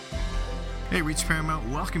Hey, Reach Paramount,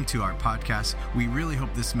 welcome to our podcast. We really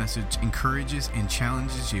hope this message encourages and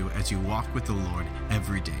challenges you as you walk with the Lord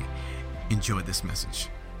every day. Enjoy this message.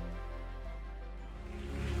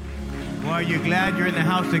 Well, are you glad you're in the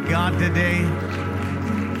house of God today?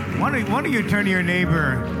 Why don't you turn to your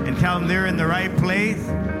neighbor and tell them they're in the right place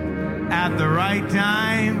at the right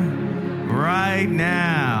time right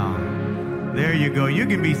now. There you go. You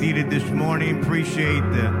can be seated this morning. Appreciate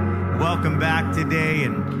the welcome back today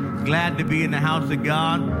and glad to be in the house of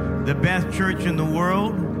God. The best church in the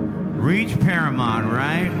world, Reach Paramount,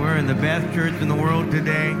 right? We're in the best church in the world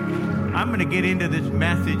today. I'm going to get into this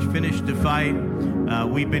message, Finish the Fight.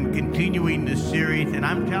 We've been continuing this series, and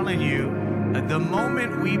I'm telling you, the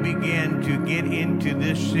moment we begin to get into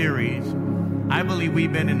this series, I believe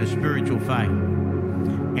we've been in a spiritual fight.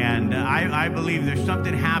 And I believe there's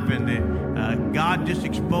something happened that God just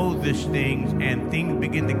exposed these things, and things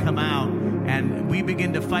begin to come out, and we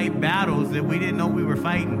begin to fight battles that we didn't know we were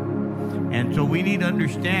fighting. And so we need to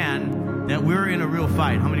understand that we're in a real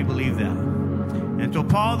fight. How many believe that? And so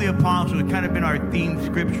Paul the Apostle has kind of been our theme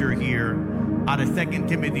scripture here out of 2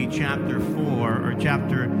 Timothy chapter 4, or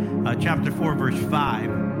chapter 4, verse 5.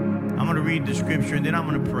 I'm going to read the scripture, and then I'm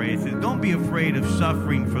going to pray. It says, "Don't be afraid of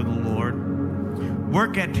suffering for the Lord.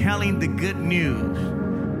 Work at telling the good news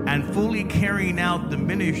and fully carrying out the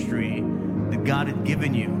ministry that God has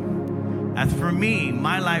given you. As for me,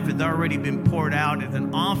 my life has already been poured out as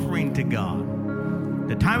an offering to God.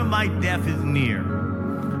 The time of my death is near.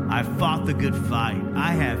 I fought the good fight.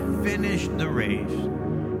 I have finished the race,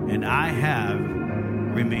 and I have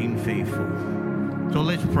remained faithful." So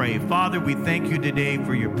let's pray. Father, we thank you today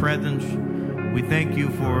for your presence. We thank you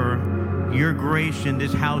for your grace in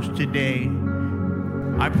this house today.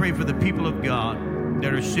 I pray for the people of God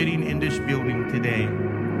that are sitting in this building today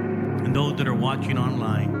and those that are watching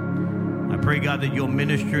online. I pray, God, that you'll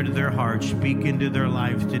minister to their hearts, speak into their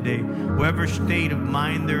lives today. Whatever state of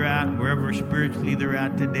mind they're at, wherever spiritually they're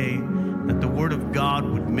at today, that the word of God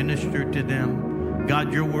would minister to them.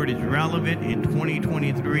 God, your word is relevant in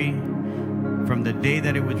 2023. From the day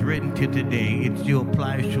that it was written to today, it still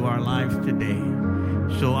applies to our lives today.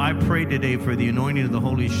 So I pray today for the anointing of the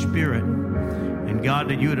Holy Spirit. And God,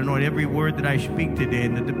 that you would anoint every word that I speak today,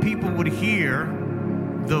 and that the people would hear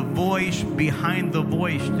the voice behind the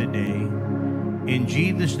voice today. In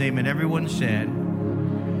Jesus' name, and everyone said,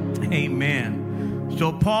 amen.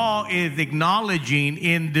 So Paul is acknowledging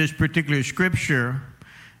in this particular scripture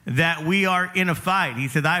that we are in a fight. He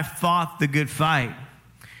said, I fought the good fight.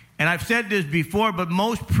 And I've said this before, but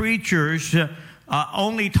most preachers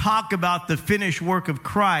only talk about the finished work of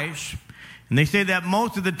Christ. And they say that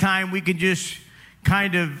most of the time we can just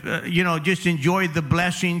kind of, just enjoy the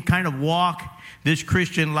blessing, kind of walk this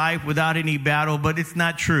Christian life without any battle, but it's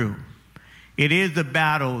not true. It is a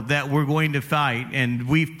battle that we're going to fight, and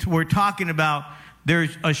we're talking about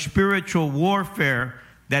there's a spiritual warfare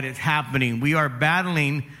that is happening. We are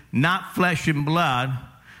battling not flesh and blood,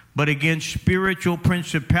 but against spiritual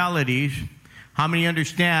principalities. How many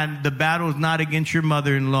understand the battle is not against your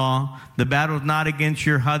mother-in-law? The battle is not against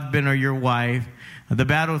your husband or your wife. The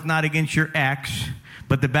battle is not against your ex,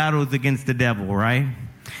 but the battle is against the devil, right?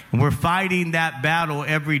 And we're fighting that battle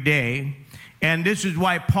every day. And this is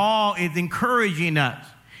why Paul is encouraging us.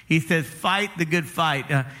 He says, fight the good fight.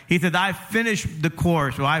 He says, I've finished the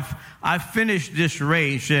course, or I've finished this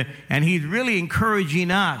race. And he's really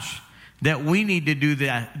encouraging us that we need to do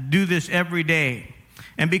this every day.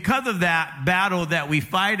 And because of that battle that we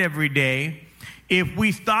fight every day, if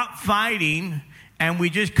we stop fighting and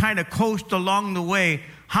we just kind of coast along the way,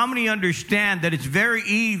 how many understand that it's very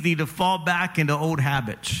easy to fall back into old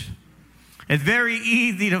habits? It's very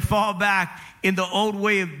easy to fall back in the old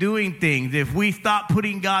way of doing things. If we stop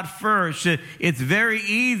putting God first, it's very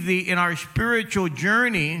easy in our spiritual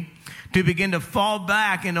journey to begin to fall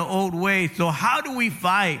back in the old ways. So how do we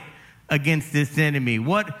fight against this enemy?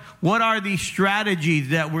 What are these strategies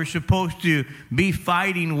that we're supposed to be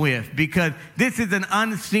fighting with? Because this is an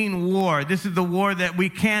unseen war. This is the war that we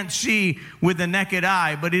can't see with the naked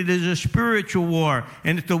eye, but it is a spiritual war.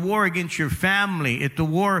 And it's a war against your family. It's a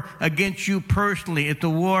war against you personally. It's a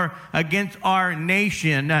war against our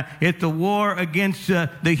nation. It's a war against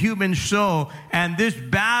the human soul. And this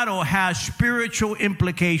battle has spiritual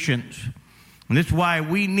implications. And this is why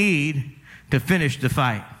we need to finish the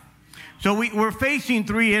fight. So we're facing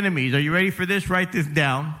three enemies. Are you ready for this? Write this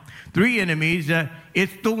down. Three enemies.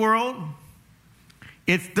 It's the world,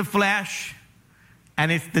 it's the flesh,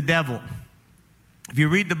 and it's the devil. If you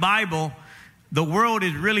read the Bible, the world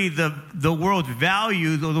is really the world's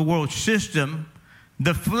values or the world's system.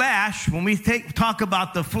 The flesh, when we talk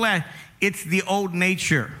about the flesh, it's the old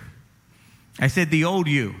nature. I said the old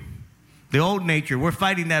you, the old nature. We're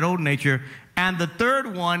fighting that old nature. And the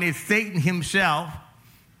third one is Satan himself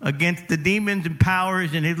against the demons and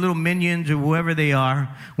powers and his little minions or whoever they are.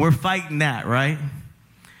 We're fighting that, right?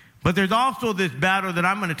 But there's also this battle that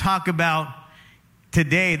I'm going to talk about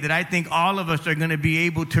today that I think all of us are going to be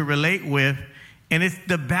able to relate with. And it's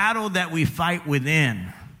the battle that we fight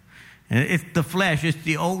within. And it's the flesh. It's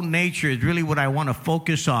the old nature is really what I want to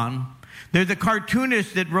focus on. There's a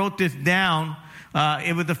cartoonist that wrote this down.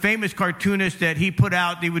 It was a famous cartoonist that he put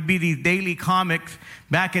out. They would be these daily comics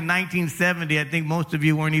back in 1970. I think most of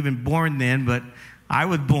you weren't even born then, but I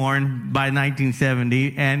was born by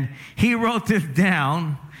 1970. And he wrote this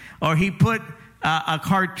down, or he put a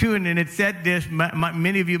cartoon, and it said this.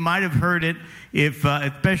 Many of you might have heard it,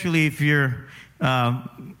 especially if you're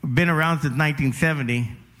been around since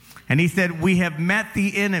 1970. And he said, "We have met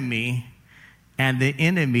the enemy, and the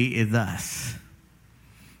enemy is us."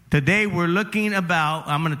 Today I'm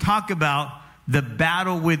going to talk about the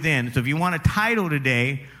battle within. So if you want a title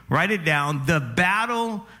today, write it down, The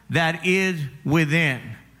Battle That Is Within.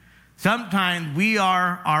 Sometimes we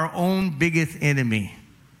are our own biggest enemy.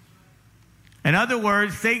 In other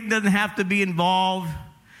words, Satan doesn't have to be involved.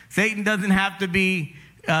 Satan doesn't have to be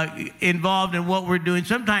involved in what we're doing.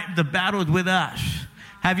 Sometimes the battle is with us.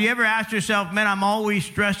 Have you ever asked yourself, man, I'm always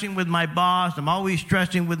stressing with my boss. I'm always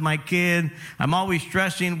stressing with my kid. I'm always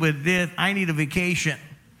stressing with this. I need a vacation.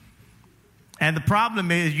 And the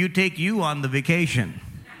problem is you take you on the vacation.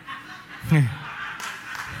 And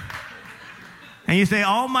you say,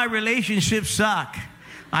 all my relationships suck.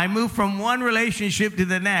 I move from one relationship to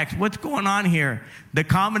the next. What's going on here? The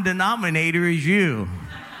common denominator is you.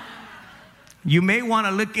 You may want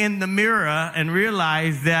to look in the mirror and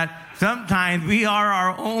realize that sometimes we are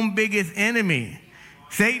our own biggest enemy.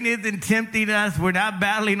 Satan isn't tempting us. We're not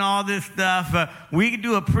battling all this stuff. We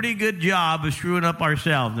do a pretty good job of screwing up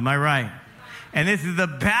ourselves. Am I right? And this is the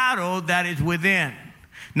battle that is within.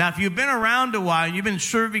 Now, if you've been around a while, you've been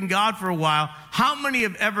serving God for a while, how many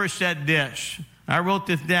have ever said this? I wrote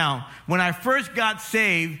this down. When I first got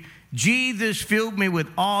saved, Jesus filled me with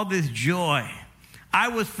all this joy. I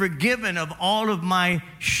was forgiven of all of my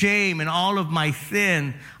shame and all of my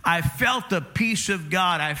sin. I felt the peace of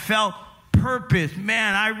God. I felt purpose.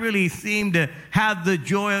 Man, I really seemed to have the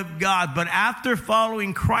joy of God. But after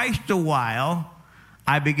following Christ a while,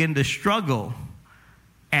 I began to struggle.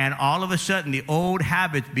 And all of a sudden, the old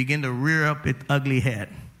habits begin to rear up its ugly head.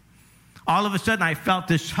 All of a sudden, I felt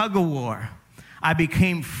this tug of war. I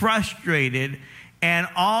became frustrated. And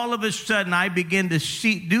all of a sudden, I began to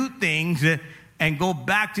do things and go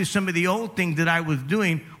back to some of the old things that I was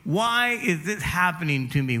doing. Why is this happening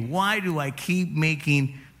to me? Why do I keep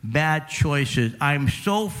making bad choices? I'm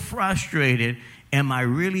so frustrated. Am I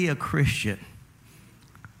really a Christian?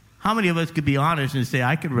 How many of us could be honest and say,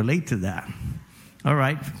 I could relate to that? All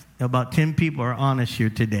right, about 10 people are honest here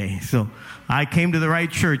today. So I came to the right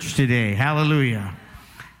church today. Hallelujah.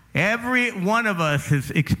 Every one of us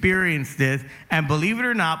has experienced this, and believe it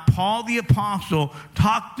or not, Paul the Apostle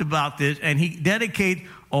talked about this, and he dedicates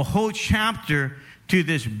a whole chapter to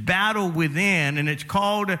this battle within, and it's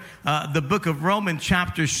called the book of Romans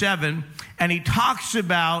chapter 7, and he talks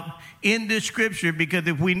about in this scripture, because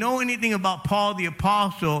if we know anything about Paul the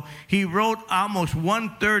Apostle, he wrote almost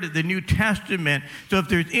 1/3 of the New Testament. So if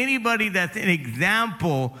there's anybody that's an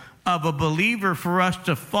example of a believer for us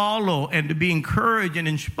to follow and to be encouraged and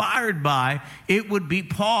inspired by, it would be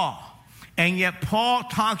Paul. And yet Paul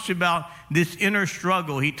talks about this inner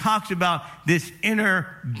struggle. He talks about this inner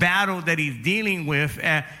battle that he's dealing with.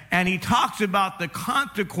 And he talks about the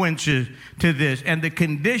consequences to this and the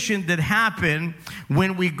conditions that happen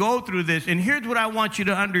when we go through this. And here's what I want you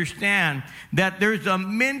to understand, that there's a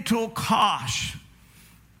mental cost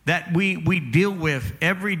that we deal with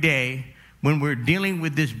every day when we're dealing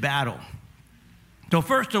with this battle. So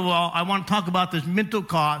first of all, I want to talk about this mental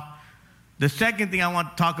cost. The second thing I want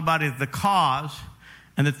to talk about is the cause.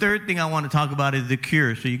 And the third thing I want to talk about is the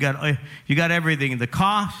cure. So you got everything, the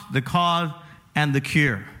cost, the cause, and the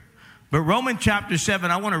cure. But Romans chapter 7,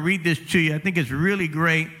 I want to read this to you. I think it's really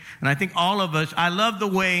great. And I think all of us, I love the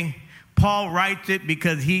way Paul writes it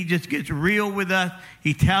because he just gets real with us.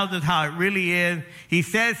 He tells us how it really is. He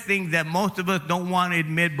says things that most of us don't want to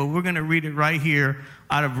admit, but we're going to read it right here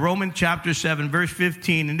out of Romans chapter 7, verse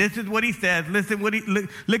 15. And this is what he says. Listen,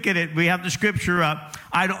 look at it. We have the scripture up.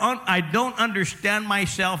 I don't understand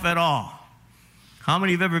myself at all. How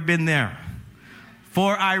many have ever been there?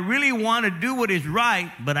 For I really want to do what is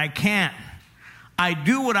right, but I can't. I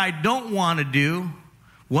do what I don't want to do,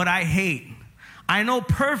 what I hate. I know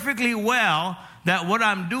perfectly well that what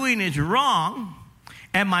I'm doing is wrong,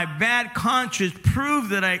 And my bad conscience proves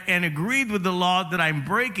that and agreed with the law that I'm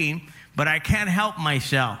breaking, but I can't help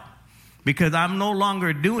myself because I'm no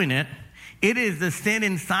longer doing it. It is the sin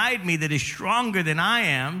inside me that is stronger than I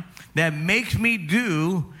am that makes me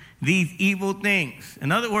do these evil things.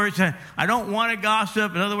 In other words, I don't want to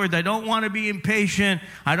gossip. In other words, I don't want to be impatient.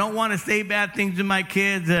 I don't want to say bad things to my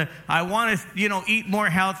kids. I want to, eat more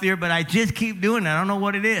healthier, but I just keep doing it. I don't know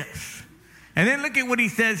what it is. And then look at what he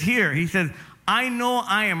says here. He says, I know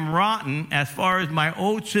I am rotten as far as my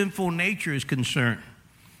old sinful nature is concerned.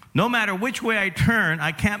 No matter which way I turn,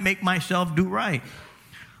 I can't make myself do right.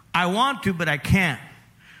 I want to, but I can't.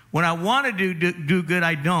 When I want to do good,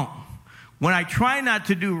 I don't. When I try not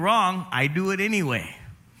to do wrong, I do it anyway.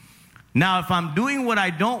 Now, if I'm doing what I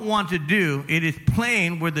don't want to do, it is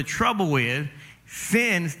plain where the trouble is.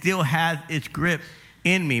 Sin still has its grip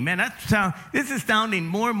in me. Man, this is sounding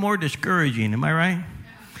more and more discouraging. Am I right?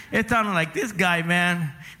 It's sounding like this guy,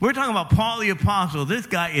 man. We're talking about Paul the Apostle. This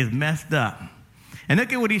guy is messed up. And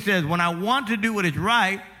look at what he says. When I want to do what is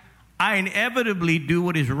right, I inevitably do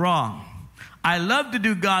what is wrong. I love to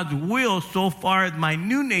do God's will so far as my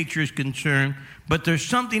new nature is concerned, but there's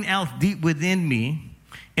something else deep within me,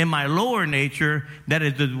 in my lower nature, that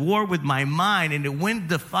is at war with my mind, and it wins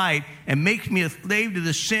the fight and makes me a slave to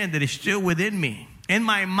the sin that is still within me. In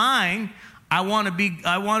my mind, I want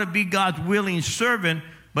to be God's willing servant,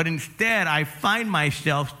 but instead I find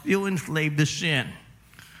myself still enslaved to sin.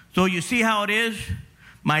 So you see how it is?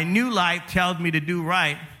 My new life tells me to do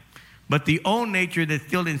right, but the old nature that's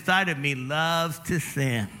still inside of me loves to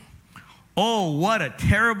sin. Oh, what a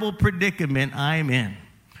terrible predicament I'm in.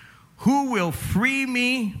 Who will free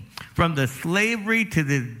me from the slavery to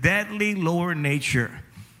this deadly lower nature?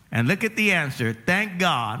 And look at the answer. Thank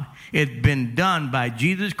God it's been done by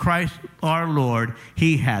Jesus Christ our Lord.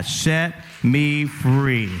 He has set me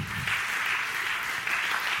free.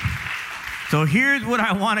 So here's what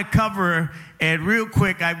I want to cover. And real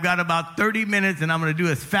quick, I've got about 30 minutes, and I'm going to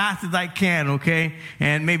do as fast as I can, okay?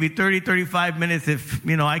 And maybe 30, 35 minutes if,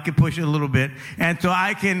 I can push it a little bit. And so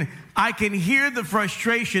I can hear the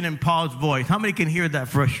frustration in Paul's voice. How many can hear that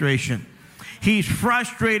frustration? He's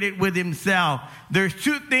frustrated with himself. There's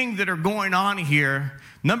two things that are going on here.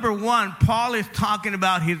 Number one, Paul is talking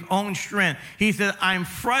about his own strength. He says, I'm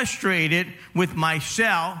frustrated with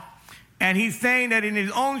myself. And he's saying that in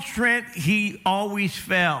his own strength, he always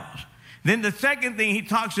fails. Then the second thing he's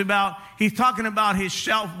talking about his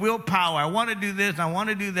self-willpower. I want to do this, I want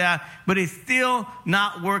to do that, but it's still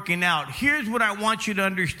not working out. Here's what I want you to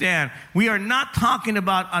understand. We are not talking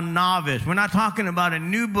about a novice. We're not talking about a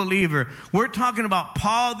new believer. We're talking about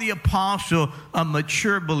Paul the Apostle, a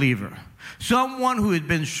mature believer. Someone who has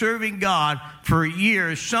been serving God for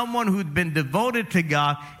years, someone who's been devoted to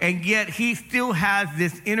God, and yet he still has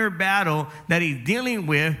this inner battle that he's dealing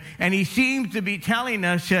with, and he seems to be telling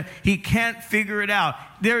us he can't figure it out.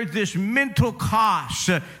 There's this mental cost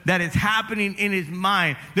that is happening in his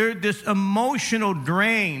mind. There's this emotional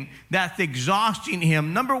drain that's exhausting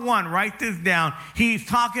him. Number one, write this down. He's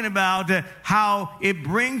talking about how it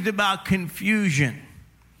brings about confusion.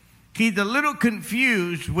 He's a little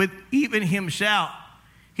confused with even himself.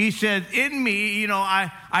 He says, in me,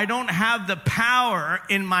 I don't have the power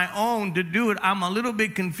in my own to do it. I'm a little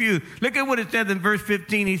bit confused. Look at what it says in verse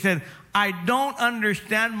 15. He said, I don't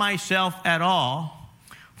understand myself at all,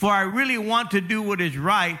 for I really want to do what is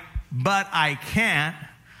right, but I can't.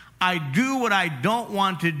 I do what I don't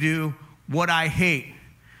want to do, what I hate.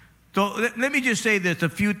 So let me just say this, a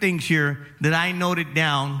few things here that I noted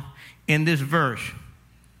down in this verse.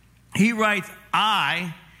 He writes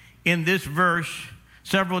I in this verse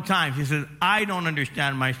several times. He says, I don't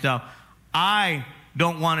understand myself. I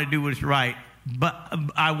don't want to do what's right. But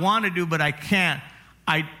I want to do, but I can't.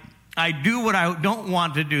 I do what I don't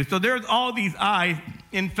want to do. So there's all these I's.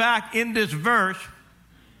 In fact, in this verse,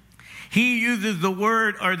 he uses the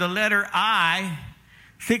word or the letter I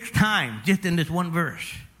 6 times just in this one verse.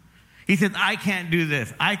 He says, I can't do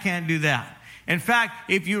this. I can't do that. In fact,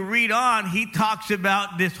 if you read on, he talks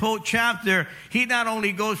about this whole chapter. He not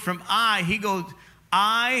only goes from he goes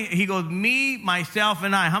me, myself,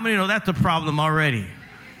 and I. How many know that's a problem already?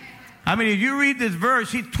 I mean, if you read this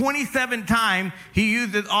verse, 27 times he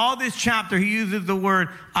uses all this chapter. He uses the word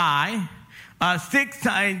I. 6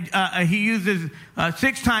 times he uses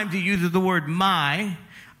 6 times he uses the word my.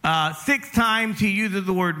 6 times he uses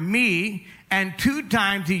the word me, and 2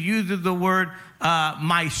 times he uses the word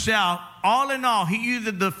myself. All in all, he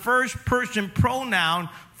uses the first person pronoun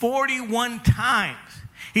 41 times.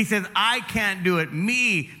 He says, I can't do it.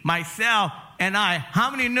 Me, myself, and I.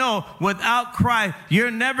 How many know without Christ,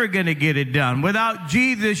 you're never going to get it done? Without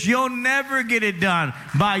Jesus, you'll never get it done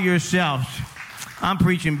by yourselves. I'm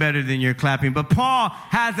preaching better than you're clapping. But Paul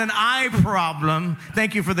has an eye problem.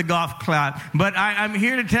 Thank you for the golf clap. But I'm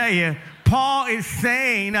here to tell you, Paul is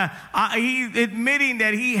saying, he's admitting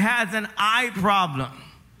that he has an eye problem.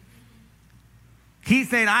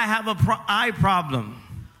 He's saying, I have an eye problem.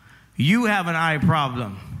 You have an eye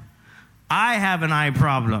problem. I have an eye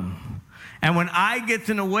problem. And when eye gets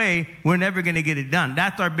in the way, we're never going to get it done.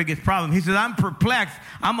 That's our biggest problem. He says, I'm perplexed.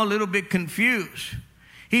 I'm a little bit confused.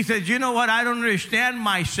 He says, you know what? I don't understand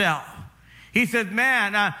myself. He says,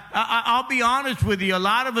 man, I'll be honest with you. A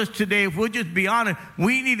lot of us today, if we'll just be honest,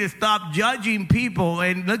 we need to stop judging people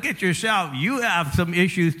and look at yourself. You have some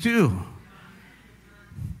issues too.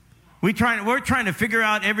 We're trying to figure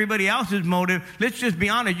out everybody else's motive. Let's just be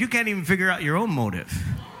honest. You can't even figure out your own motive.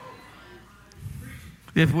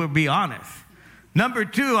 If we'll be honest. Number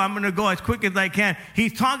 2, I'm going to go as quick as I can.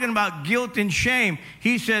 He's talking about guilt and shame.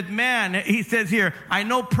 He said, man, he says here, I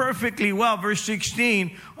know perfectly well, verse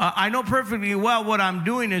 16, I know perfectly well what I'm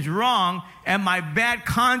doing is wrong, and my bad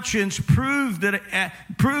conscience proved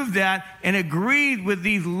that and agreed with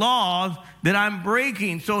these laws that I'm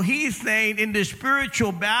breaking. So he's saying in the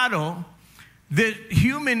spiritual battle, the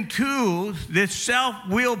human tools, this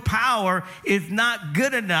self-will power is not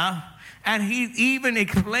good enough. And he's even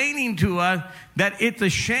explaining to us that it's a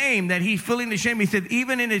shame, that he's feeling the shame. He said,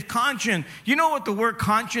 even in his conscience. You know what the word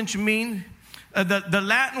conscience means? The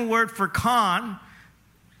Latin word for con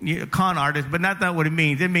artist, but not that what it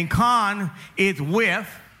means. It means con is with.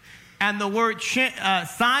 And the word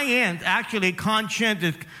science, actually conscience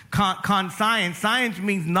is conscience. Science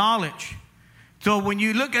means knowledge. So when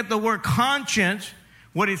you look at the word conscience,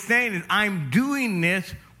 what it's saying is, I'm doing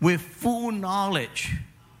this with full knowledge.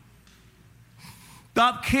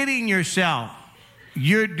 Stop kidding yourself.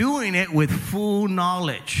 You're doing it with full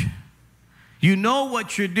knowledge. You know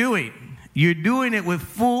what you're doing. You're doing it with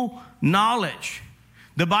full knowledge.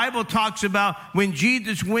 The Bible talks about when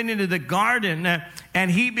Jesus went into the garden and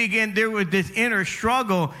he began, there was this inner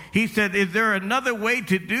struggle. He said, is there another way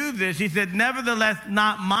to do this? He said, nevertheless,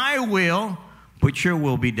 not my will, but your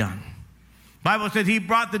will be done. Bible says he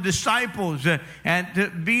brought the disciples and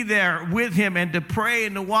to be there with him and to pray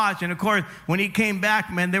and to watch. And of course, when he came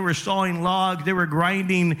back, man, they were sawing logs, they were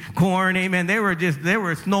grinding corn, amen. They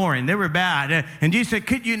were snoring, they were bad. And Jesus said,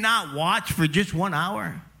 could you not watch for just 1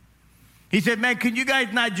 hour? He said, man, could you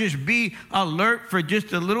guys not just be alert for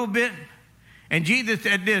just a little bit? And Jesus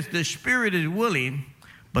said this, the spirit is willing,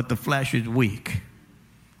 but the flesh is weak.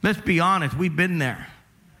 Let's be honest, we've been there.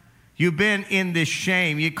 You've been in this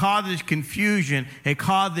shame. You caused this confusion. It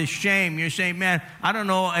caused this shame. You're saying, man, I don't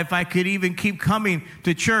know if I could even keep coming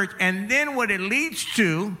to church. And then what it leads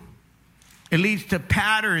to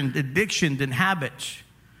patterns, addictions, and habits.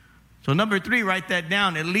 So number 3, write that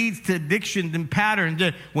down. It leads to addictions and patterns.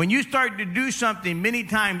 When you start to do something many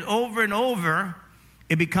times over and over,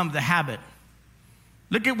 it becomes a habit.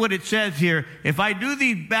 Look at what it says here. If I do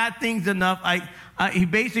these bad things enough, I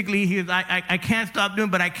can't stop doing,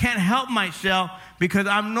 but I can't help myself because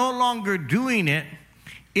I'm no longer doing it.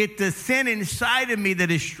 It's the sin inside of me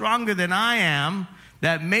that is stronger than I am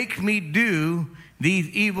that makes me do these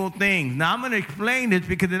evil things. Now, I'm going to explain this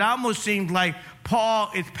because it almost seems like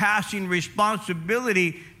Paul is passing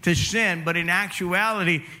responsibility to sin, but in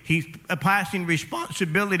actuality, he's passing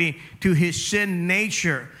responsibility to his sin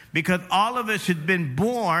nature because all of us have been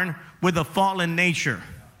born with a fallen nature.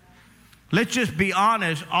 Let's just be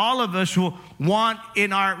honest. All of us will want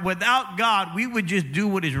without God, we would just do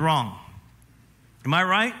what is wrong. Am I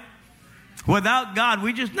right? Without God,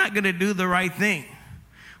 we're just not going to do the right thing.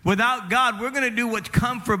 Without God, we're going to do what's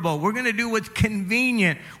comfortable. We're going to do what's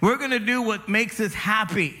convenient. We're going to do what makes us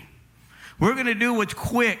happy. We're going to do what's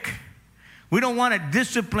quick. We don't want to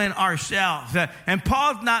discipline ourselves. And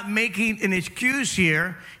Paul's not making an excuse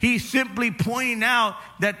here. He's simply pointing out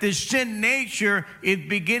that the sin nature is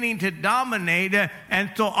beginning to dominate.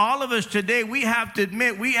 And so all of us today, we have to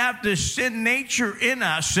admit, we have the sin nature in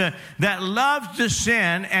us that loves to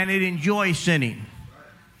sin and it enjoys sinning.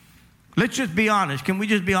 Let's just be honest. Can we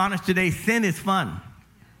just be honest today? Sin is fun.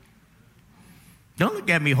 Don't look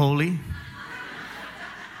at me, holy.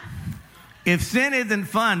 If sin isn't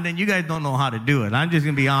fun, then you guys don't know how to do it. I'm just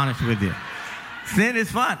going to be honest with you. Sin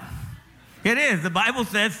is fun. It is. The Bible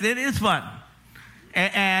says sin is fun.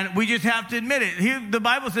 And we just have to admit it. Here, the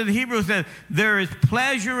Bible says, Hebrews says, there is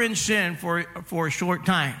pleasure in sin for a short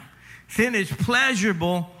time. Sin is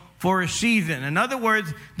pleasurable for a season. In other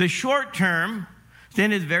words, the short term,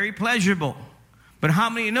 sin is very pleasurable. But how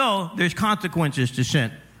many know there's consequences to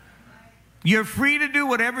sin? You're free to do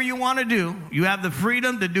whatever you want to do. You have the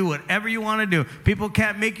freedom to do whatever you want to do. People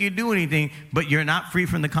can't make you do anything, but you're not free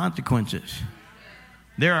from the consequences.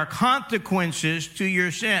 There are consequences to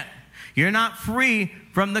your sin. You're not free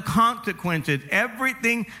from the consequences.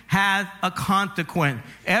 Everything has a consequence.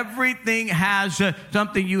 Everything has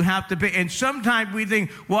something you have to pay. And sometimes we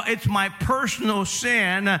think, well, it's my personal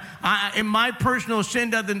sin. And my personal sin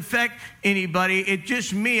doesn't affect anybody. It's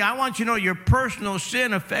just me. I want you to know your personal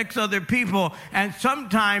sin affects other people. And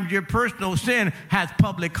sometimes your personal sin has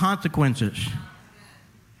public consequences.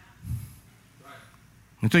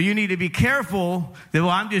 And so you need to be careful that,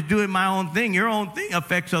 well, I'm just doing my own thing. Your own thing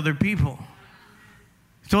affects other people.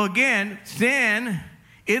 So again, sin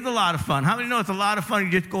is a lot of fun. How many know it's a lot of fun?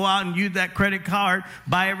 You just go out and use that credit card,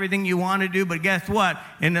 buy everything you want to do. But guess what?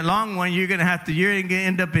 In the long run, you're going to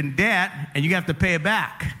end up in debt, and you have to pay it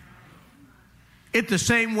back. It's the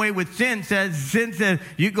same way with sin. Sin says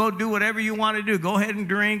you go do whatever you want to do. Go ahead and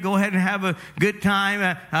drink. Go ahead and have a good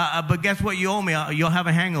time. But guess what? You owe me. You'll have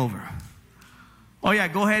a hangover. Oh, yeah,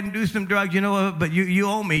 go ahead and do some drugs, you know, but you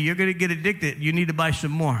owe me. You're going to get addicted. You need to buy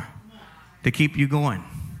some more to keep you going.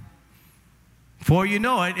 Before you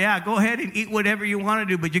know it, yeah, go ahead and eat whatever you want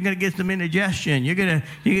to do, but you're going to get some indigestion. You're going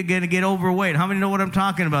to get overweight. How many know what I'm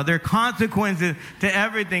talking about? There are consequences to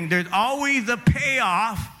everything. There's always a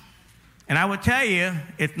payoff, and I would tell you,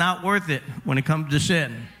 it's not worth it when it comes to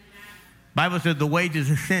sin. The Bible says the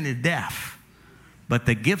wages of sin is death. But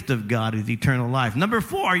the gift of God is eternal life. Number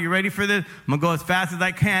 4, are you ready for this? I'm going to go as fast as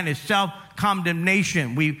I can. It's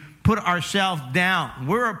self-condemnation. We put ourselves down.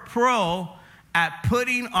 We're a pro at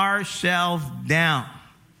putting ourselves down.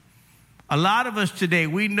 A lot of us today,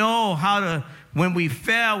 we know how to, when we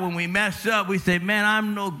fail, when we mess up, we say, man,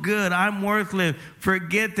 I'm no good. I'm worthless.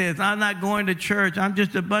 Forget this. I'm not going to church. I'm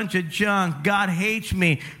just a bunch of junk. God hates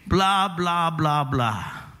me. Blah, blah, blah,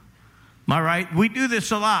 blah. Am I right? We do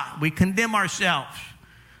this a lot. We condemn ourselves.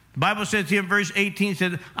 The Bible says here in verse 18,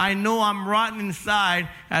 says, I know I'm rotten inside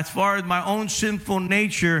as far as my own sinful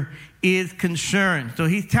nature is concerned. So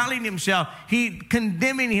he's telling himself, he's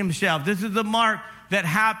condemning himself. This is the mark that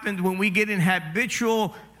happens when we get in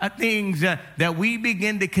habitual things that we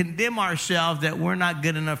begin to condemn ourselves that we're not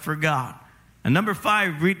good enough for God. And number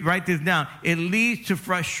 5, write this down. It leads to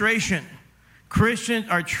frustration. Christians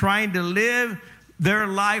are trying to live their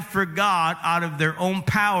life for God out of their own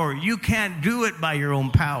power. You can't do it by your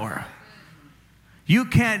own power. You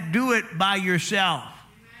can't do it by yourself.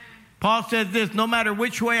 Paul says this, no matter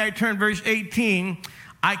which way I turn, verse 18,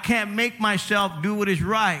 I can't make myself do what is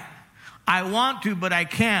right. I want to, but I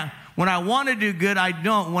can't. When I want to do good, I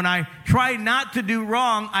don't. When I try not to do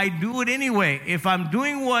wrong, I do it anyway. If I'm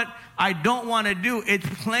doing what I don't want to do, it's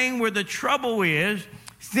plain where the trouble is.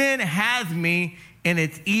 Sin has me in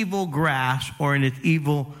its evil grasp or in its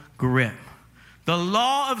evil grip. The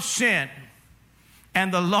law of sin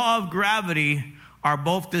and the law of gravity are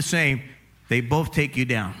both the same. They both take you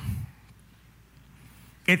down.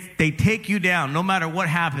 They take you down no matter what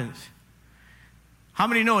happens. How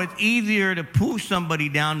many know it's easier to push somebody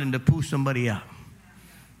down than to push somebody up?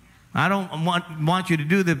 I don't want you to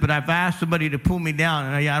do this, but I've asked somebody to pull me down,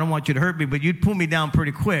 and I don't want you to hurt me, but you'd pull me down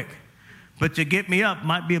pretty quick. But to get me up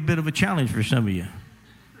might be a bit of a challenge for some of you.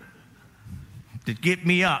 To get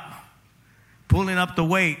me up, pulling up the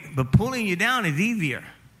weight, but pulling you down is easier.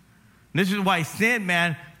 This is why sin,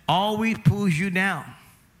 man, always pulls you down.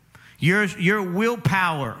 Your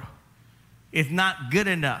willpower is not good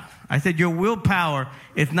enough. I said your willpower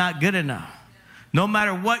is not good enough. No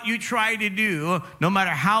matter what you try to do, no matter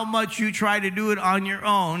how much you try to do it on your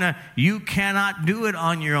own, you cannot do it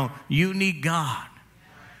on your own. You need God.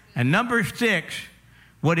 And number 6,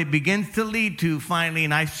 what it begins to lead to finally,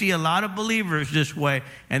 and I see a lot of believers this way,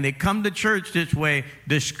 and they come to church this way,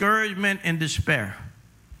 discouragement and despair.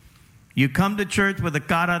 You come to church with a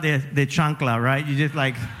cara de chancla, right? You just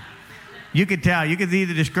like, you can tell, you can see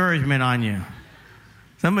the discouragement on you.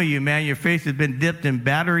 Some of you, man, your face has been dipped in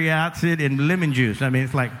battery acid and lemon juice. I mean,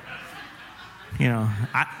 it's like, you know,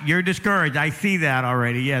 you're discouraged. I see that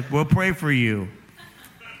already. Yes, we'll pray for you.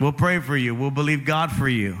 We'll pray for you. We'll believe God for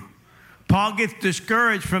you. Paul gets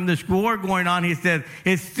discouraged from this war going on. He says,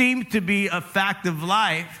 it seems to be a fact of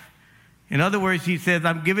life. In other words, he says,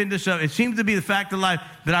 I'm giving this up. It seems to be the fact of life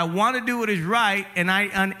that I want to do what is right, and I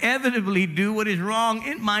inevitably do what is wrong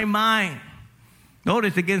in my mind.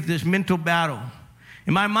 Notice against this mental battle.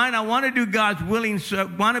 In my mind, I want to do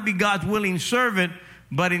want to be God's willing servant,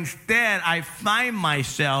 but instead I find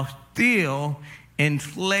myself still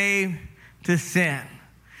enslaved to sin.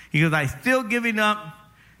 He goes, I'm still giving up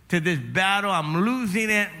to this battle. I'm losing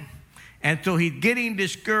it. And so he's getting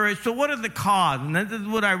discouraged. So what is the cause? And this is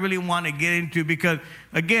what I really want to get into because,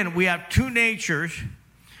 again, we have two natures.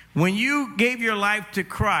 When you gave your life to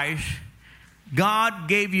Christ, God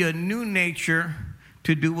gave you a new nature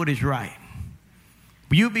to do what is right.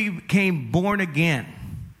 You became born again.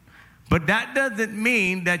 But that doesn't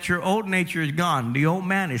mean that your old nature is gone. The old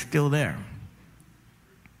man is still there.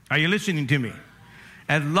 Are you listening to me?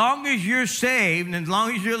 As long as you're saved and as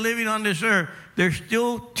long as you're living on this earth, there's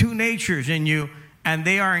still two natures in you, and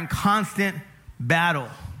they are in constant battle.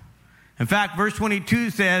 In fact, verse 22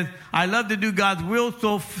 says, I love to do God's will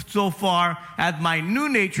so far as my new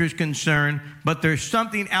nature is concerned, but there's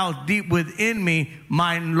something else deep within me,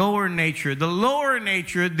 my lower nature. The lower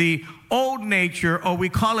nature, the old nature, or we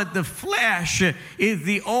call it the flesh, is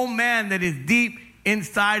the old man that is deep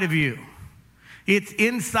inside of you. It's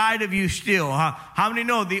inside of you still. How many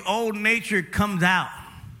know the old nature comes out?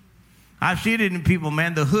 I've seen it in people,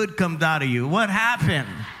 man. The hood comes out of you. What happened?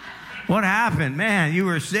 What happened? Man, you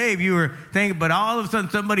were saved. You were thinking, but all of a sudden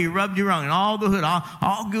somebody rubbed you wrong. And all the hood,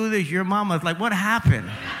 I'll do this. Your mama's like, what happened?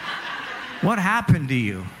 What happened to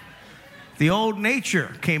you? The old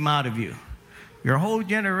nature came out of you. Your whole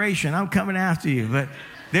generation, I'm coming after you. But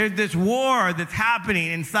there's this war that's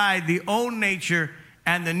happening inside the old nature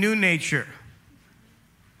and the new nature.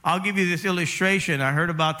 I'll give you this illustration. I heard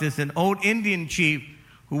about this. An old Indian chief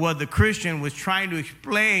who was a Christian was trying to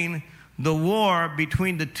explain the war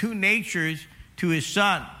between the two natures to his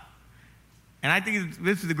son. And I think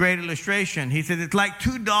this is a great illustration. He said, it's like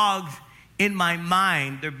two dogs in my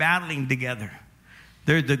mind. They're battling together.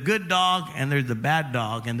 There's the good dog and there's the bad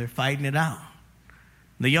dog, and they're fighting it out.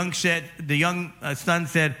 The young son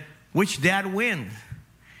said, which dad wins?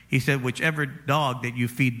 He said, whichever dog that you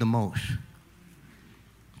feed the most.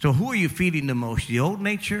 So who are you feeding the most, the old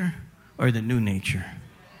nature or the new nature?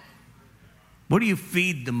 What do you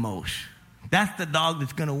feed the most? That's the dog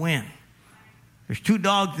that's going to win. There's two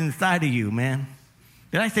dogs inside of you, man.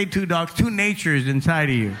 Did I say two dogs? Two natures inside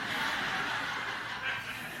of you.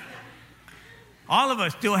 All of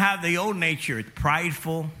us still have the old nature. It's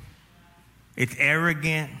prideful. It's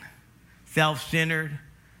arrogant, self-centered.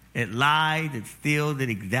 It lies, it steals, it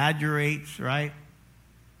exaggerates, right?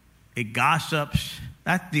 It gossips.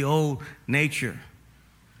 That's the old nature.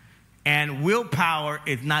 And willpower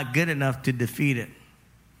is not good enough to defeat it.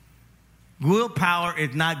 Willpower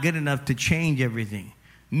is not good enough to change everything.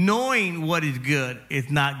 Knowing what is good is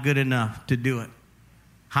not good enough to do it.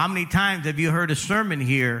 How many times have you heard a sermon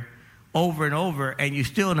here over and over and you're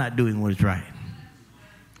still not doing what is right?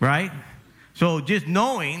 Right? So just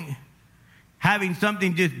knowing, having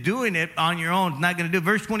something, just doing it on your own is not going to do.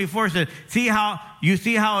 Verse 24 says, see how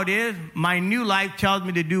it is? My new life tells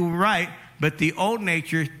me to do right, but the old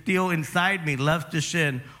nature still inside me loves to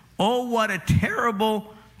sin. Oh, what a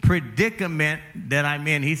terrible predicament that I'm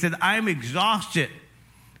in. He said, I'm exhausted.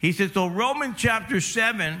 He said, so Romans chapter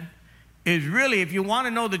 7 is really, if you want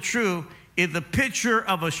to know the truth, is a picture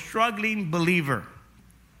of a struggling believer.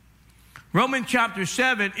 Romans chapter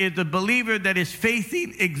 7 is a believer that is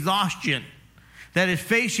facing exhaustion, that is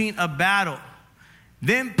facing a battle.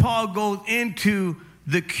 Then Paul goes into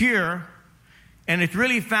the cure, and it's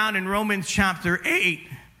really found in Romans chapter 8.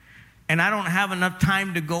 And I don't have enough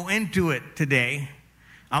time to go into it today.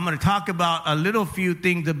 I'm going to talk about a little few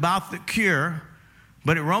things about the cure.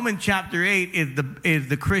 But in Romans chapter 8 is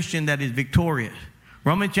the Christian that is victorious.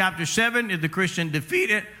 Romans chapter 7 is the Christian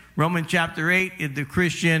defeated. Romans chapter 8 is the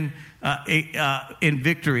Christian in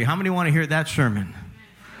victory. How many want to hear that sermon?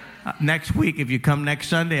 Next week, if you come next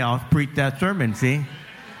Sunday, I'll preach that sermon, see?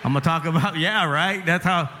 I'm going to talk about, yeah, right? That's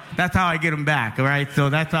how I get them back, all right? So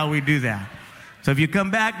that's how we do that. So if you come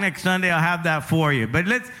back next Sunday, I'll have that for you. But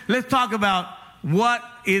let's talk about what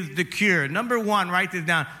is the cure. Number one, write this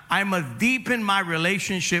down. I must deepen my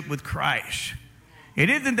relationship with Christ. It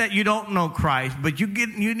isn't that you don't know Christ, but you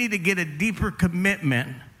need to get a deeper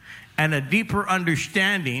commitment and a deeper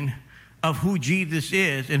understanding of who Jesus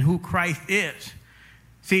is and who Christ is.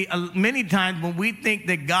 See, many times when we think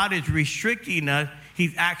that God is restricting us,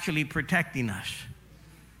 he's actually protecting us.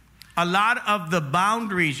 A lot of the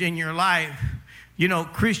boundaries in your life, you know,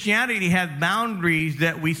 Christianity has boundaries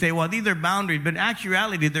that we say, well, these are boundaries, but in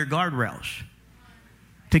actuality, they're guardrails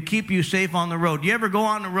to keep you safe on the road. You ever go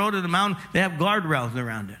on the road to the mountain? They have guardrails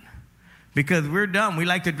around it because we're dumb. We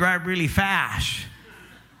like to drive really fast.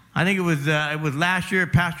 I think it was last year,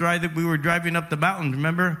 Pastor Isaac, we were driving up the mountains,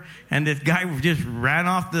 remember? And this guy just ran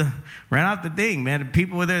off the thing, man. The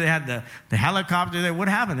people were there. They had the helicopter there. What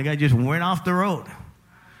happened? The guy just went off the road.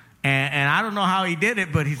 And I don't know how he did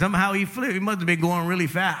it, but somehow he flew. He must have been going really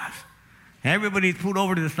fast. Everybody's pulled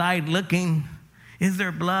over to the side looking. is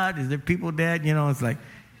there blood? Is there people dead? You know, it's like,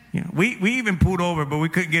 you know, we even pulled over, but we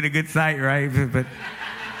couldn't get a good sight, right? But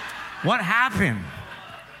what happened?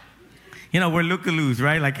 You know, we're look-a-loos,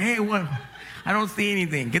 right? Like, hey, what? I don't see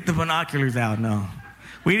anything. Get the binoculars out. No.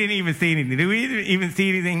 We didn't even see anything. Did we even see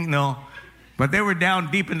anything? No. But they were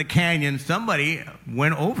down deep in the canyon. Somebody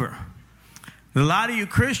went over. A lot of you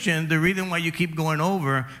Christians, the reason why you keep going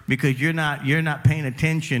over, because you're not paying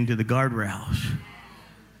attention to the guardrails.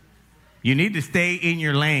 You need to stay in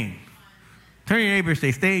your lane. Turn to your neighbor and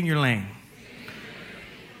say, stay in your lane.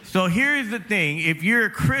 So here's the thing. If you're a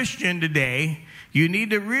Christian today, you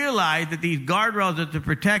need to realize that these guardrails are to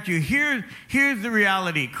protect you. Here's the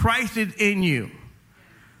reality. Christ is in you.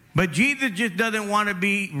 But Jesus just doesn't want to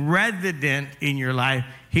be resident in your life.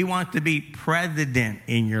 He wants to be president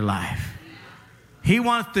in your life. He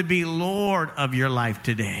wants to be Lord of your life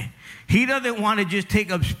today. He doesn't want to just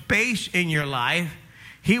take up space in your life.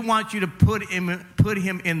 He wants you to put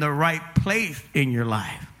him in the right place in your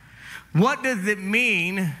life. What does it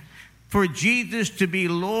mean for Jesus to be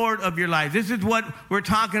Lord of your life? This is what we're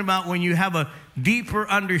talking about when you have a deeper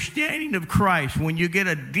understanding of Christ, when you get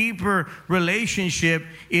a deeper relationship.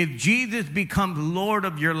 If Jesus becomes Lord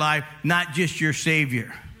of your life, not just your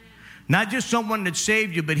Savior, not just someone that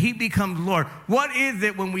saved you, but he becomes Lord. What is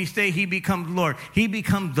it when we say he becomes Lord? He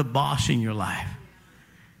becomes the boss in your life.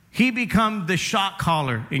 He becomes the shot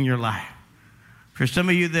caller in your life. For some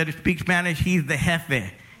of you that speak Spanish, he's the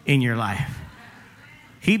jefe in your life.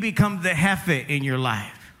 He becomes the jefe in your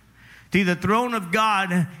life. See, the throne of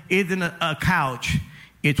God isn't a couch.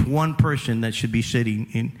 It's one person that should be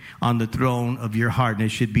sitting on the throne of your heart, and it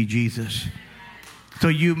should be Jesus. So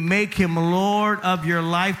you make him Lord of your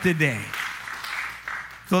life today.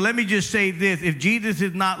 So let me just say this. If Jesus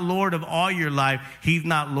is not Lord of all your life, he's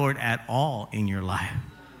not Lord at all in your life.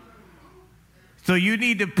 So you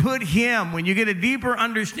need to put him, when you get a deeper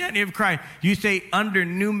understanding of Christ, you say, under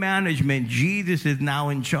new management, Jesus is now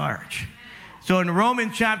in charge. So in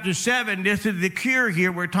Romans chapter 7, this is the cure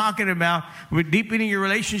here. We're talking about, we're deepening your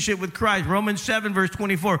relationship with Christ. Romans 7, verse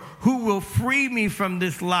 24, who will free me from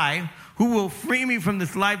this life? Who will free me from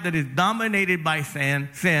this life that is dominated by sin?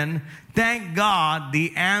 Thank God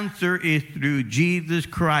the answer is through Jesus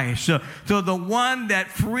Christ. So the one that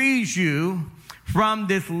frees you from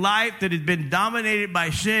this life that has been dominated by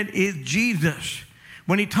sin is Jesus.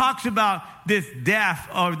 When he talks about this death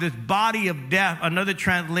or this body of death, another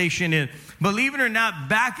translation is, believe it or not,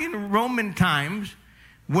 back in Roman times,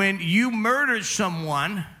 when you murdered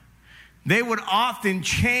someone, they would often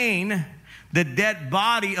chain the dead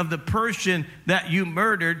body of the person that you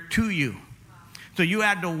murdered to you. So you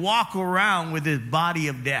had to walk around with this body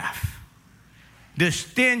of death. The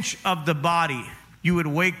stench of the body, you would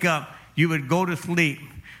wake up, you would go to sleep,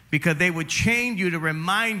 because they would chain you to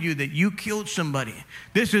remind you that you killed somebody.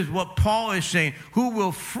 This is what Paul is saying. Who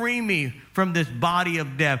will free me from this body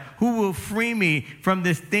of death? Who will free me from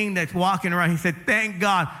this thing that's walking around? He said, thank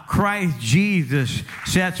God, Christ Jesus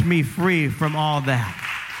sets me free from all that.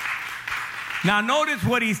 Now notice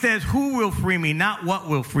what he says, who will free me, not what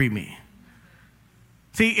will free me.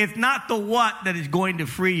 See, it's not the what that is going to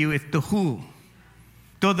free you, it's the who.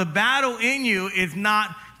 So the battle in you is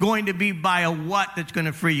not going to be by a what that's going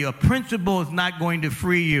to free you. A principle is not going to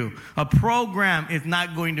free you. A program is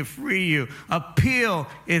not going to free you. A pill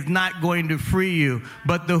is not going to free you.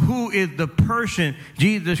 But the who is the person,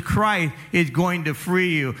 Jesus Christ, is going to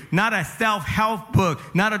free you. Not a self-help book,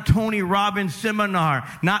 not a Tony Robbins seminar,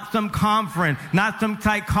 not some conference, not some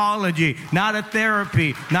psychology, not a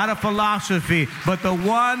therapy, not a philosophy, but the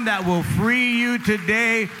one that will free you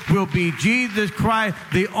today will be Jesus Christ,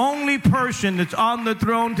 the only person that's on the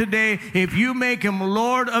throne today. If you make him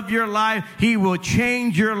Lord of your life, he will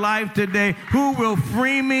change your life today. Who will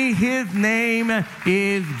free me? His name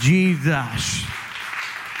is Jesus.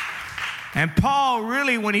 And Paul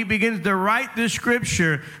really, when he begins to write this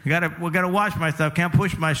scripture, we gotta watch myself. Can't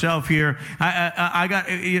push myself here.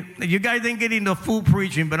 You guys ain't getting the full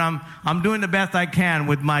preaching, but I'm doing the best I can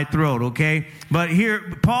with my throat. Okay, but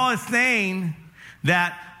here Paul is saying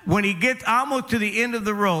that when he gets almost to the end of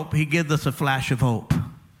the rope, he gives us a flash of hope.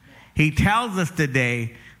 He tells us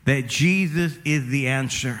today that Jesus is the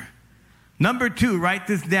answer. Number 2, write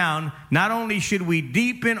this down. Not only should we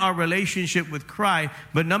deepen our relationship with Christ,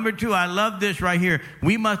 but number 2, I love this right here.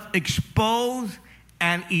 We must expose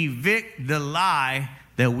and evict the lie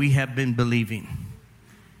that we have been believing.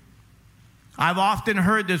 I've often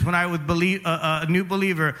heard this when I was a new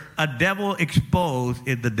believer. A devil exposed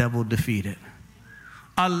is the devil defeated.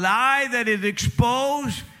 A lie that is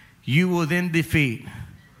exposed, you will then defeat.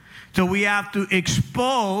 So we have to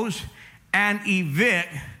expose and evict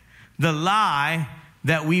the lie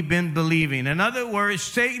that we've been believing. In other words,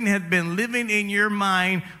 Satan has been living in your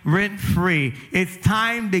mind rent-free. It's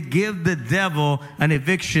time to give the devil an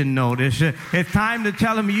eviction notice. It's time to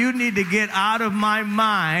tell him, you need to get out of my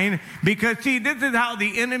mind. Because, see, this is how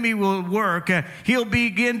the enemy will work. He'll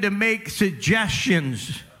begin to make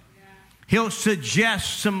suggestions. He'll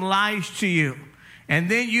suggest some lies to you. And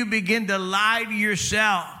then you begin to lie to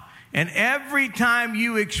yourself. And every time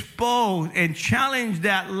you expose and challenge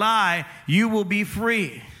that lie, you will be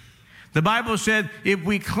free. The Bible said, if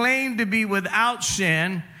we claim to be without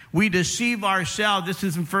sin, we deceive ourselves. This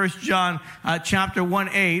is in 1 John chapter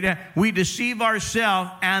 1:8. We deceive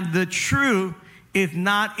ourselves, and the truth is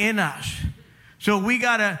not in us. So we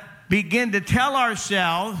got to begin to tell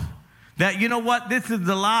ourselves that, you know what, this is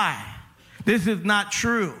the lie. This is not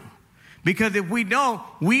true. Because if we don't,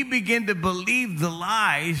 we begin to believe the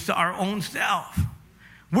lies to our own self.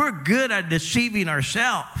 We're good at deceiving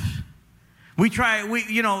ourselves.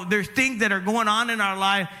 There's things that are going on in our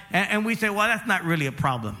life, and we say, well, that's not really a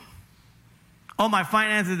problem. Oh, my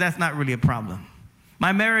finances, that's not really a problem.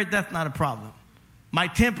 My marriage, that's not a problem. My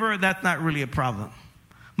temper, that's not really a problem.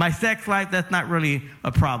 My sex life, that's not really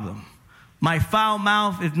a problem. My foul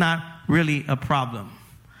mouth is not really a problem.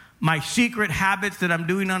 My secret habits that I'm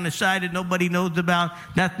doing on the side that nobody knows about,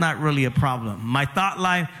 that's not really a problem. My thought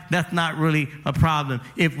life, that's not really a problem.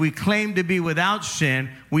 If we claim to be without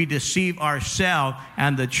sin, we deceive ourselves,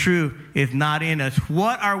 and the truth is not in us.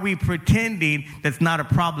 What are we pretending that's not a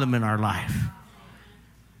problem in our life?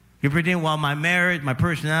 You pretend, well, my marriage, my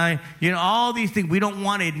personality, all these things, we don't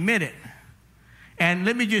want to admit it. And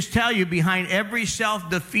let me just tell you, behind every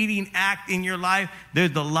self-defeating act in your life,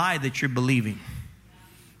 there's the lie that you're believing.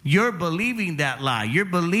 You're believing that lie. You're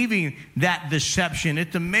believing that deception.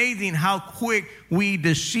 It's amazing how quick we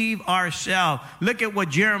deceive ourselves. Look at what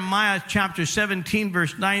Jeremiah chapter 17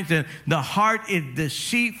 verse 9 says. The heart is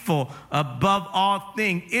deceitful above all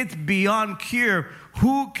things. It's beyond cure.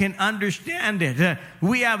 Who can understand it?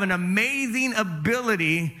 We have an amazing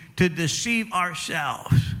ability to deceive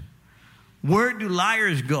ourselves. Where do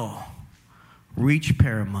liars go? Reach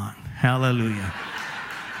Paramount. Hallelujah.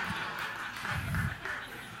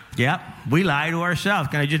 Yep, we lie to ourselves.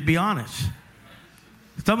 Can I just be honest?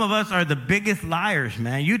 Some of us are the biggest liars,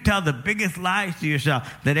 man. You tell the biggest lies to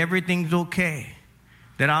yourself that everything's okay,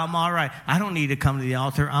 that I'm all right. I don't need to come to the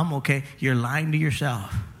altar. I'm okay. You're lying to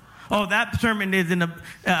yourself. Oh, that sermon isn't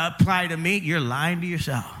apply to me. You're lying to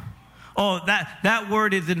yourself. Oh, that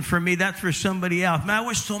word isn't for me. That's for somebody else. Man, I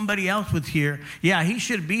wish somebody else was here. Yeah, he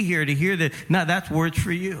should be here to hear that. No, that's words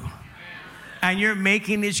for you. And you're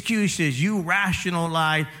making excuses. You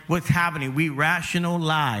rationalize what's happening. We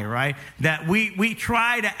rationalize, right? That we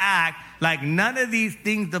try to act like none of these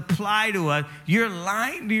things apply to us. You're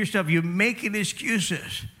lying to yourself. You're making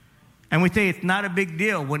excuses. And we say it's not a big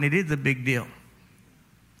deal when it is a big deal.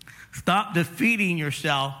 Stop defeating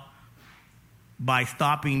yourself by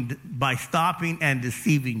stopping and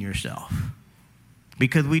deceiving yourself.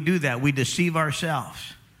 Because we do that. We deceive ourselves.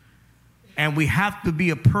 And we have to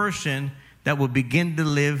be a person that will begin to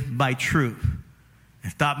live by truth.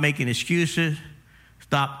 And stop making excuses.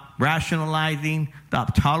 Stop rationalizing.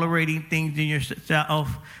 Stop tolerating things in yourself.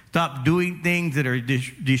 Stop doing things that are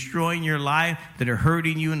destroying your life, that are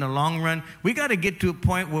hurting you in the long run. We got to get to a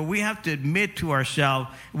point where we have to admit to ourselves,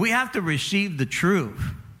 we have to receive the truth.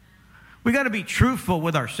 We got to be truthful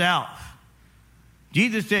with ourselves.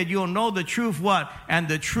 Jesus said, you'll know the truth what? And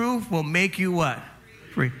the truth will make you what?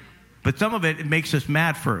 Free. But some of it makes us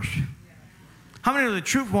mad first. How many of the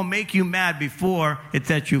truth will make you mad before it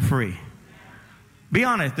sets you free? Be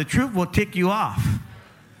honest, the truth will tick you off.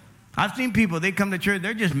 I've seen people, they come to church,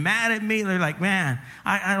 they're just mad at me. They're like, man,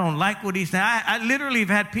 I don't like what he's saying. I literally have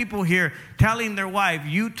had people here telling their wife,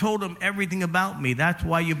 you told them everything about me. That's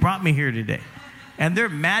why you brought me here today. And they're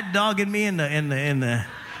mad dogging me in the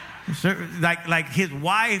like his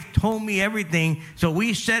wife told me everything, so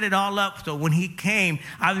we set it all up. So when he came,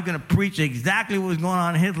 I was going to preach exactly what was going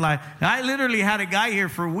on in his life. I literally had a guy here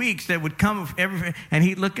for weeks that would come and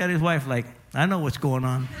he'd look at his wife like, I know what's going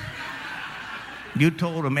on. You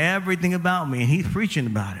told him everything about me, and he's preaching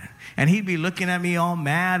about it. And he'd be looking at me all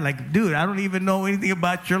mad, like, dude, I don't even know anything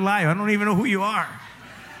about your life. I don't even know who you are.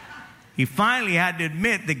 He finally had to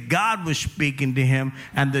admit that God was speaking to him,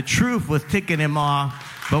 and the truth was ticking him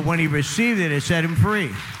off. But when he received it, it set him free.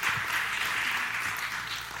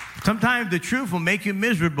 Sometimes the truth will make you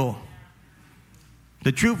miserable.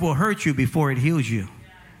 The truth will hurt you before it heals you.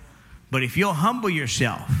 But if you'll humble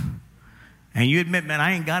yourself and you admit, man,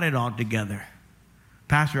 I ain't got it all together.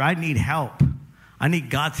 Pastor, I need help. I need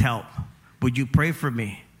God's help. Would you pray for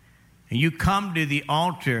me? and you come to the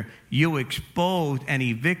altar, you expose and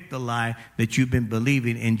evict the lie that you've been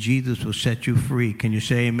believing, and Jesus will set you free. Can you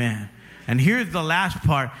say amen? And here's the last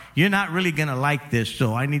part. You're not really going to like this,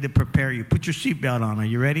 so I need to prepare you. Put your seatbelt on. Are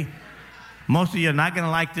you ready? Most of you are not going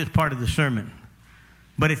to like this part of the sermon,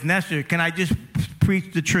 but it's necessary. Can I just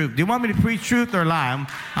preach the truth? Do you want me to preach truth or lie?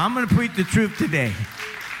 I'm going to preach the truth today.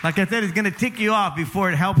 Like I said, it's going to tick you off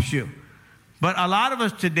before it helps you. But a lot of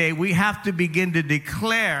us today, we have to begin to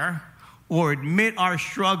declare or admit our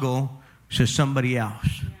struggle to somebody else.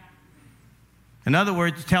 In other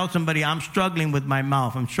words, tell somebody, I'm struggling with my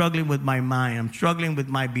mouth. I'm struggling with my mind. I'm struggling with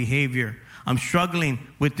my behavior. I'm struggling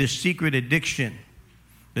with this secret addiction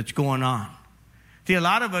that's going on. See, a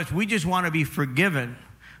lot of us, we just want to be forgiven,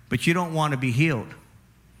 but you don't want to be healed.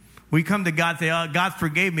 We come to God and say, oh, God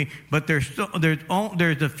forgave me, but there's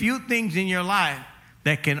a few things in your life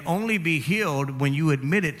that can only be healed when you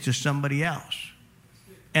admit it to somebody else.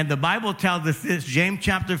 And the Bible tells us this, James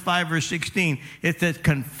chapter 5, verse 16. It says,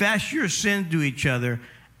 confess your sins to each other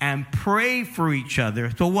and pray for each other.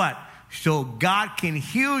 So what? So God can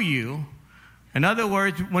heal you. In other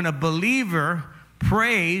words, when a believer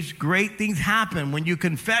prays, great things happen. When you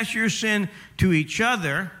confess your sin to each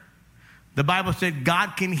other, the Bible said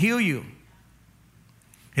God can heal you.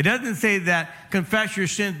 It doesn't say that confess your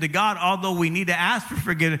sins to God, although we need to ask for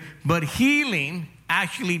forgiveness, but healing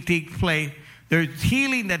actually takes place. There's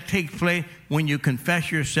healing that takes place when you confess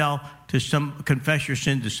your sin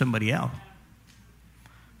to somebody else.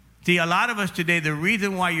 See, a lot of us today, the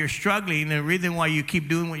reason why you're struggling, the reason why you keep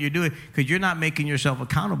doing what you're doing, because you're not making yourself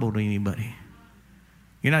accountable to anybody.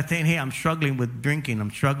 You're not saying, hey, I'm struggling with drinking.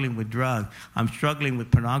 I'm struggling with drugs. I'm struggling with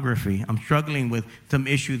pornography. I'm struggling with some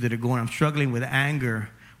issues that are going on. I'm struggling with anger.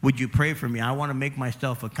 Would you pray for me? I want to make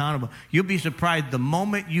myself accountable. You'll be surprised the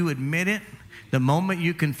moment you admit it, the moment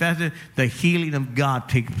you confess it, the healing of God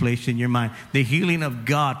takes place in your mind. The healing of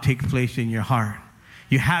God takes place in your heart.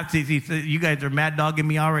 You have to, you guys are mad dogging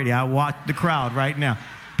me already. I watch the crowd right now.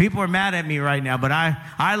 People are mad at me right now, but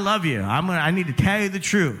I love you. I need to tell you the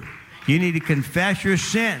truth. You need to confess your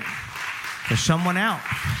sin to someone else.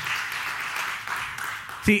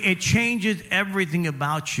 See, it changes everything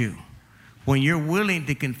about you when you're willing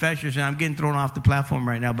to confess your sin. I'm getting thrown off the platform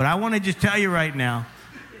right now, but I want to just tell you right now,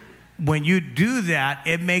 when you do that,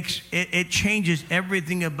 it changes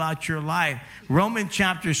everything about your life. Romans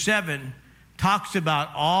chapter 7 talks about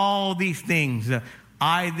all these things.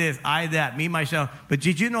 I this, I that, me, myself. But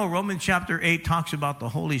did you know Romans chapter 8 talks about the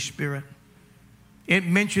Holy Spirit? It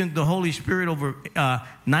mentioned the Holy Spirit over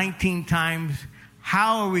 19 times.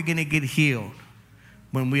 How are we going to get healed?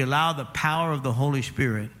 When we allow the power of the Holy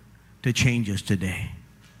Spirit to change us today.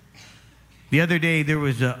 The other day, there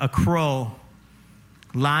was a crow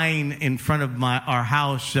lying in front of our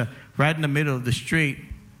house, right in the middle of the street.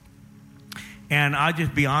 And I'll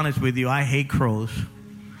just be honest with you, I hate crows.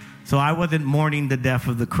 So I wasn't mourning the death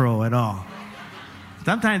of the crow at all.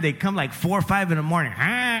 Sometimes they come like 4 or 5 in the morning.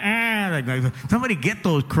 Like, somebody get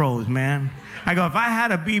those crows, man. I go, if I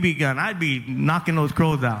had a BB gun, I'd be knocking those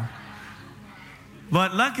crows out.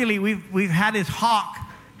 But luckily, we've had this hawk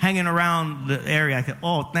hanging around the area. I said,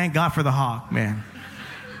 oh, thank God for the hawk, man.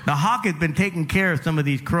 The hawk has been taking care of some of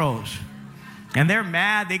these crows. And they're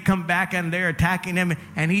mad. They come back and they're attacking him.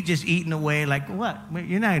 And he's just eating away like, what?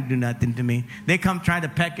 You're not going to do nothing to me. They come trying to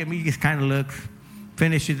peck him. He just kind of looks,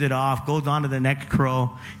 finishes it off, goes on to the next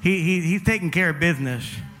crow. He's taking care of business.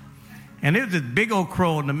 And there was this big old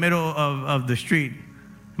crow in the middle of the street.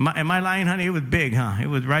 Am I lying, honey? It was big, huh? It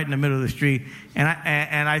was right in the middle of the street. And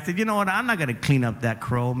I said, you know what? I'm not going to clean up that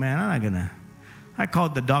crow, man. I'm not going to. I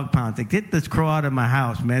called the dog pound. Said, get this crow out of my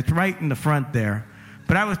house, man. It's right in the front there.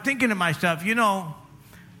 But I was thinking to myself, you know,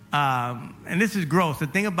 and this is gross. The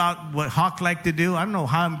thing about what hawks like to do, I don't know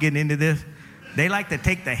how I'm getting into this. They like to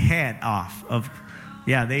take the head off of,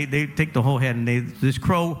 they take the whole head. And this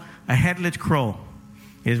crow, a headless crow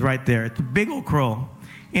is right there. It's a big old crow.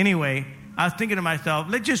 Anyway, I was thinking to myself,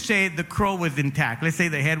 let's just say the crow was intact. Let's say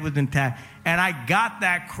the head was intact. And I got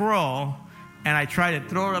that crow and I tried to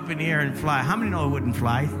throw it up in the air and fly. How many know it wouldn't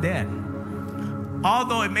fly? It's dead.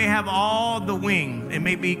 Although it may have all the wings, it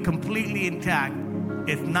may be completely intact,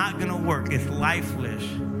 it's not going to work. It's lifeless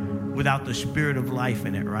without the spirit of life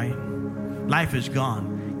in it, right? Life is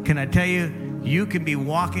gone. Can I tell you, you can be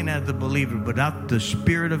walking as a believer, but without the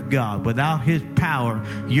Spirit of God, without His power,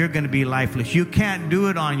 you're going to be lifeless. You can't do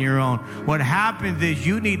it on your own. What happens is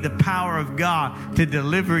you need the power of God to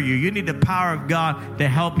deliver you. You need the power of God to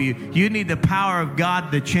help you. You need the power of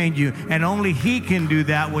God to change you. And only He can do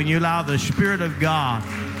that when you allow the Spirit of God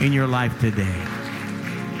in your life today.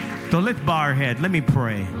 So let's bow our head. Let me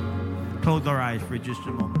pray. Close our eyes for just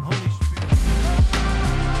a moment. Holy Spirit.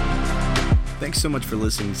 Thanks so much for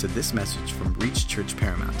listening to this message from Reach Church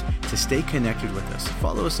Paramount. To stay connected with us,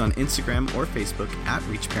 follow us on Instagram or Facebook at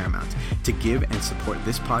Reach Paramount. To give and support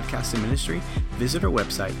this podcast and ministry, visit our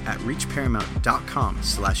website at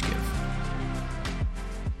reachparamount.com/give.